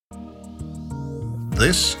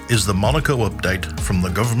This is the Monaco Update from the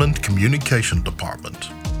Government Communication Department.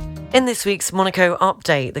 In this week's Monaco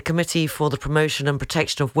Update, the Committee for the Promotion and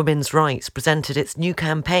Protection of Women's Rights presented its new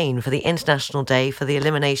campaign for the International Day for the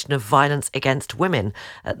Elimination of Violence Against Women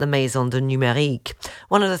at the Maison du Numérique.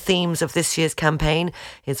 One of the themes of this year's campaign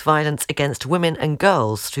is violence against women and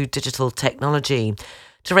girls through digital technology.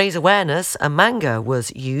 To raise awareness, a manga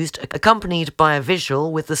was used, accompanied by a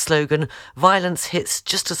visual with the slogan, "Violence hits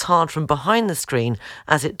just as hard from behind the screen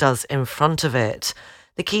as it does in front of it."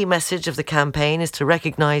 The key message of the campaign is to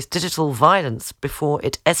recognise digital violence before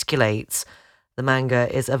it escalates. The manga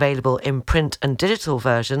is available in print and digital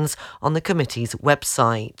versions on the committee's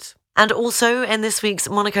website. And also in this week's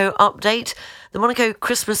Monaco Update, the Monaco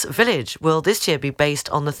Christmas Village will this year be based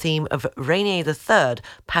on the theme of Rainier III,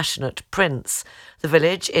 Passionate Prince. The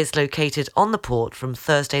village is located on the port from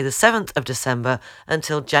Thursday the 7th of December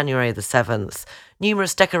until January the 7th.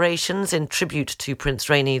 Numerous decorations in tribute to Prince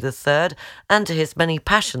Rainier III and to his many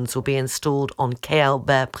passions will be installed on Quai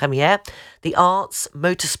Albert Premier, the arts,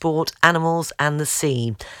 motorsport, animals and the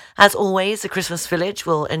sea. As always, the Christmas Village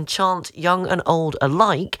will enchant young and old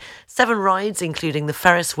alike. 7 rides, including the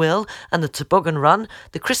Ferris wheel and the toboggan run,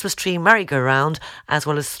 the Christmas tree merry-go-round, as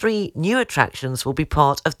well as 3 new attractions will be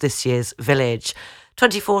part of this year's village.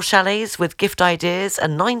 24 chalets with gift ideas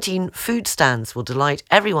and 19 food stands will delight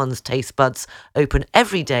everyone's taste buds, open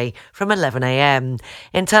every day from 11 a.m.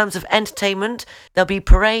 In terms of entertainment, there'll be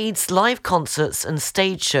parades, live concerts and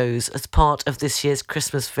stage shows as part of this year's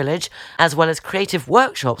Christmas Village, as well as creative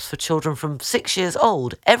workshops for children from 6 years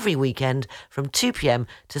old every weekend from 2 p.m.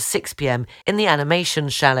 to 6 p.m. in the Animation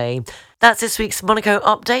Chalet. That's this week's Monaco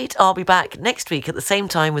Update. I'll be back next week at the same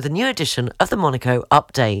time with a new edition of the Monaco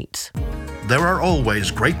Update. There are always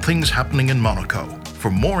great things happening in Monaco. For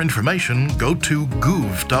more information, go to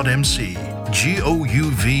gouv.mc,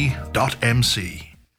 gouv.mc.